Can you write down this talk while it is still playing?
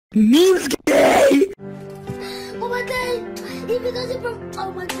MemesGuy! Oh my god! Even though they're from. Oh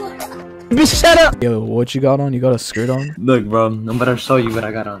my god! Bitch, shut up! Yo, what you got on? You got a skirt on? Look, bro, I'm about to show you what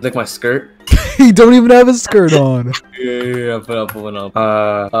I got on. Look, my skirt. You don't even have a skirt on. Yeah, put one up.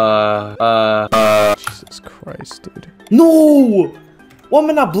 Jesus Christ, dude. No! Why am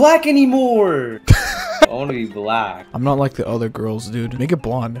I not black anymore? I want to be black. I'm not like the other girls, dude. Make it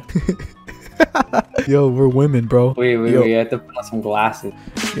blonde. Yo, we're women, bro. Wait, Yo, I have to put on some glasses.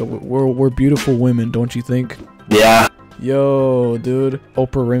 Yo, we're beautiful women, don't you think? Yeah. Yo, dude.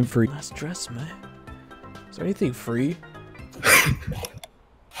 Oprah Winfrey. Nice dress, man. Is there anything free?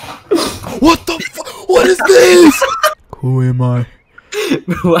 What the fuck? What is this? Who am I?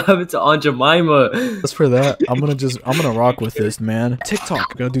 What happened to Aunt Jemima? As for that, I'm gonna rock with this, man.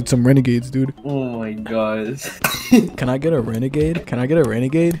 TikTok. Gotta do some renegades, dude. Oh my god. Can I get a renegade? Can I get a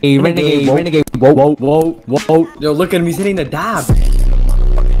renegade? Hey, renegade. Whoa. Yo, look at him. He's hitting the dab.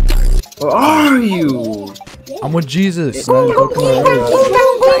 Where are you? I'm with Jesus. Man.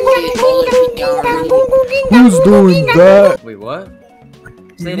 Who's doing that? Wait, what?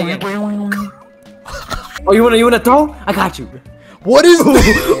 Say it again. Oh, you wanna throw? I got you. What is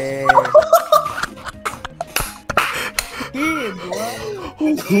this?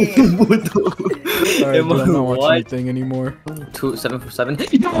 Alright, dude, I'm not watching anything anymore. 7 for 7. What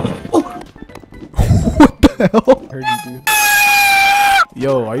the hell? I heard you, dude.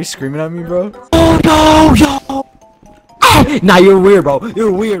 Yo, are you screaming at me, bro? Oh no, yo! Nah, you're weird, bro.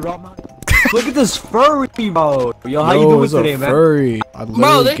 You're weird, bro. Look at this furry, bro. Yo, how you doing today, man? Furry.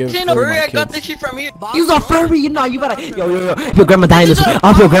 Bro, this ain't a furry. I got this shit from you. You's a furry, you know. You gotta. Yo. Your grandma dying this.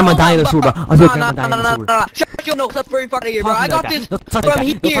 I'll feel grandma dying this, bro. I'll feel grandma dying this. No. Shut your nose up, furry fuck out of here, bro. I got this from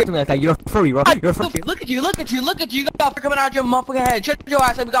here. You're a furry, bro. You're a furry. Look at you. You got fur coming out your motherfucking head. Shut your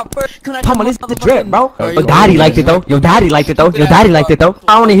ass up. We got fur. Come on, this is the drip, bro. Your daddy liked it, though. Your daddy liked it, though.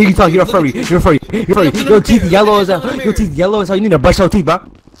 I wanna hear you talk. You're a furry. You're furry. Your teeth yellow as hell. Your teeth yellow as hell. You need to brush your teeth, bro.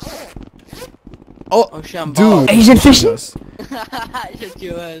 Oh, shit, dude. Asian fishing? Shut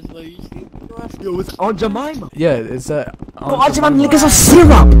your ass, bro. You stupid. Yo, it's Aunt Jemima. Yeah, it's that. Oh, Aunt Jemima, look at some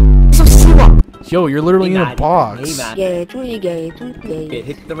syrup. Some syrup. Yo, you're literally in a box. Gay, truly gay.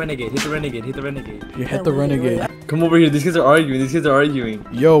 Hit the renegade. You hit the renegade. Come over here. These kids are arguing.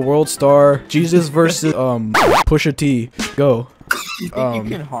 Yo, World Star. Jesus versus Pusha T. Go. You think you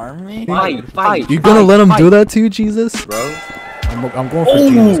can harm me? Fight. You gonna let him do that to you, Jesus? Bro. I'm going for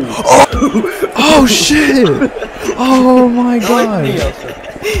Jesus. Oh shit! Oh my god!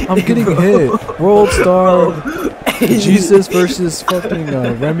 I'm getting hit. World Star. Jesus versus fucking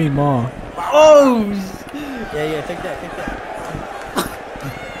Remy Ma. Oh! Yeah, take that.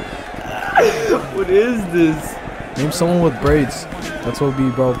 What is this? Name someone with braids. That's what it'll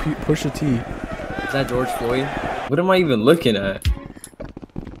be, bro. Pusha T. Is that George Floyd? What am I even looking at?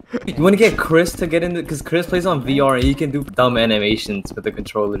 You want to get Chris to get in because Chris plays on VR and he can do dumb animations with the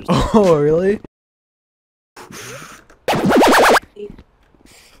controllers. Oh, really?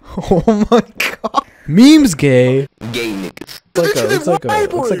 Oh my god. MemesGuy. Gay niggas. It's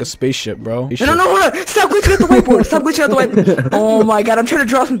like a spaceship, bro. No, hold on. Stop glitching at the whiteboard. Oh my god, I'm trying to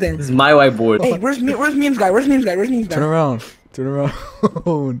draw something. This is my whiteboard. Hey, where's MemesGuy? Turn around.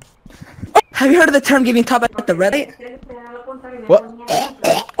 Have you heard of the term giving top at the red light? What?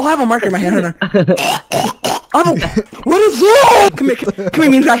 Oh, I have a marker in my hand. Hold on. What is that? Come here,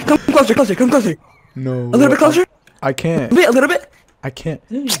 MemesGuy. Come closer. No. A little bit closer. I can't. A little bit. I can't.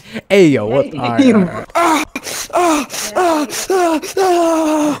 Hey, yo, what? Alright. Oh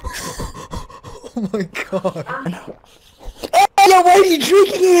my god. Hey, yo, why are you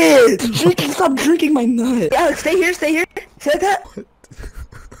drinking it? Stop drinking my nut. Alex, stay here. Say that.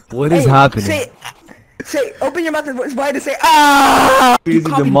 What is happening? Say, open your mouth and voice wide to say, ah! Easy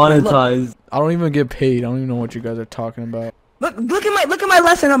demonetized. I don't even get paid. I don't even know what you guys are talking about. Look at my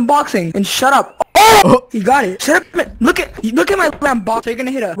lesson unboxing and shut up. Oh! You got it. Shut up. Look at my unboxing. You're gonna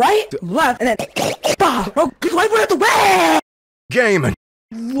hit a right, left, and then bro, why would I have to wear? Gaming.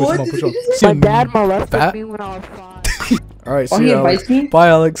 What? My dad molested me when I was 5. Alright, see you, Alex. Bye,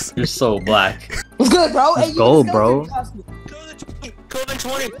 Alex. You're so black. What's good, bro? Let's go, bro.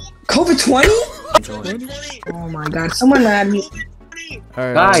 COVID-20? Oh my god, someone mad me.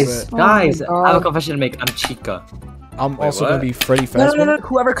 Alright, guys, I have a confession to make. I'm Chica. I'm also gonna be Freddy Fazbear. No,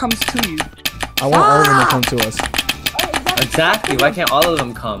 whoever comes to you. I want all of them to come to us. Exactly, why can't all of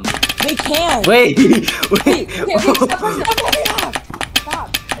them come? They can! Wait! Okay, stop!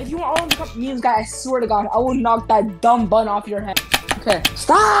 If you want all of them to come to MemesGuy, I swear to god, I will knock that dumb bun off your head. Okay,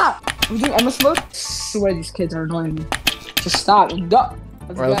 stop! I'm doing MS mode? I swear these kids are annoying me. Just stop and go.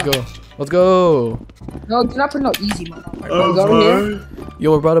 Alright, let's go. Let's go. No, do not put no easy mode on. Go over here. Yo,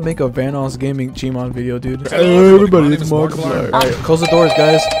 we're about to make a Vanos Gaming Gmon video, dude. Hey, everybody, it's Markiplier. Alright, close the doors,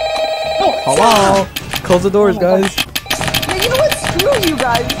 guys. Hello. Close the doors, guys. Man, you know what? Screw you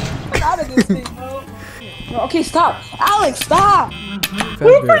guys. Get out of this thing, bro. Okay, stop. Alex, stop.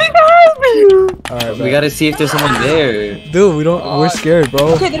 We're pretty Alright, We gotta see if there's someone there. dude, we don't. We're scared,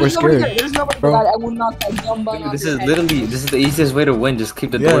 bro. Okay, We're there's nobody scared. there. There's nobody Bro. there. I will knock that dumb button off This your is head. literally, this is the easiest way to win. Just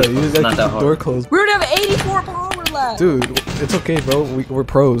keep the Yeah, door you closed. just It's gotta not keep that the door hard. closed. We already have 84 power left. Dude, it's okay, bro. We're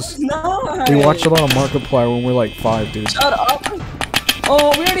pros. Nice. We watched a lot of Markiplier when we're like 5, dude. Shut up.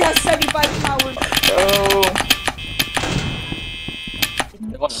 Oh, we already have 75 power. Oh.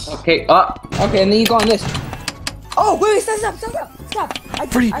 Okay, Okay, and then you go on this. Oh, wait, stop.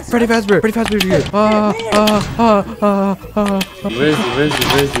 Freddy Fazbear is here. where is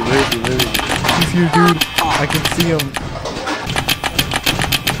he? He's here, dude. I can see him.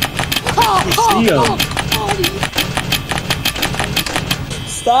 See him.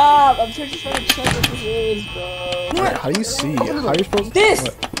 Stop! I'm just trying to check what this is, bro. Wait, how do you see? How are you supposed to? This!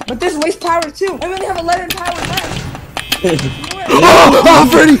 What? But this wastes power too. I only have 11 power left. Oh,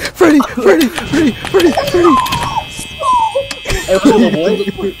 Freddy!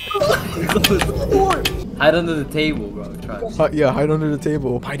 Hide under the table, bro. Try. Yeah, hide under the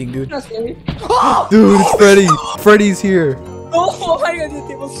table. Hiding, dude. That's scary. Dude, it's Freddy. Freddy's here. Oh, I got the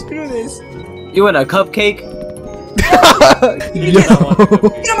table. Screw this. You want a cupcake? Yo, Get out of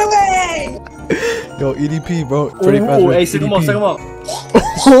my way! yo, EDP, bro. Freddy Ooh, Fazbear. hey, sick him up.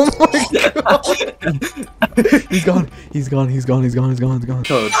 Oh my god. He's gone.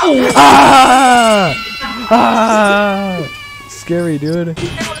 Code. Ah! Scary, dude. You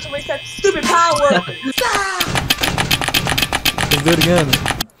never want to waste that stupid power. Let's do it again.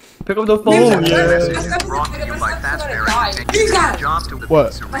 Pick up the phone. You got it.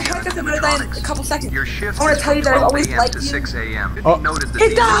 What? My haircut's gonna die in a couple seconds. Your shift I wanna tell you that I've always liked you. 6 a.m. Oh.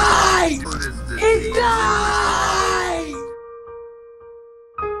 It died! It died!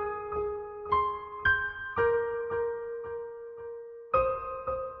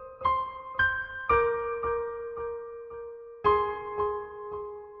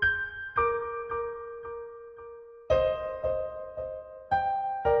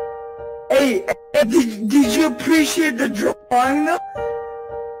 Hey, did you appreciate the drawing though?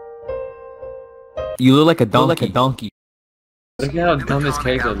 You look like a donkey. Look at how dumb his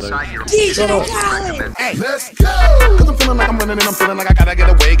character looks. DJ Khaled! Hey, let's go! Cause I'm feeling like I'm running and I'm feeling like I gotta get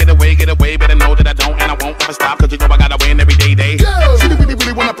away. Better know that I don't and I won't ever stop. Cause you know I gotta win every day. She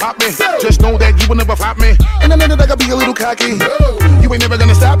really wanna pop me. Just know that you will never flop me. And I know that I gotta be a little cocky. You ain't never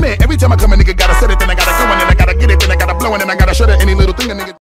gonna stop me. Every time I come a nigga gotta set it, then I gotta go and then I gotta get it, then I gotta blow and then I gotta shut it. Any little thing a nigga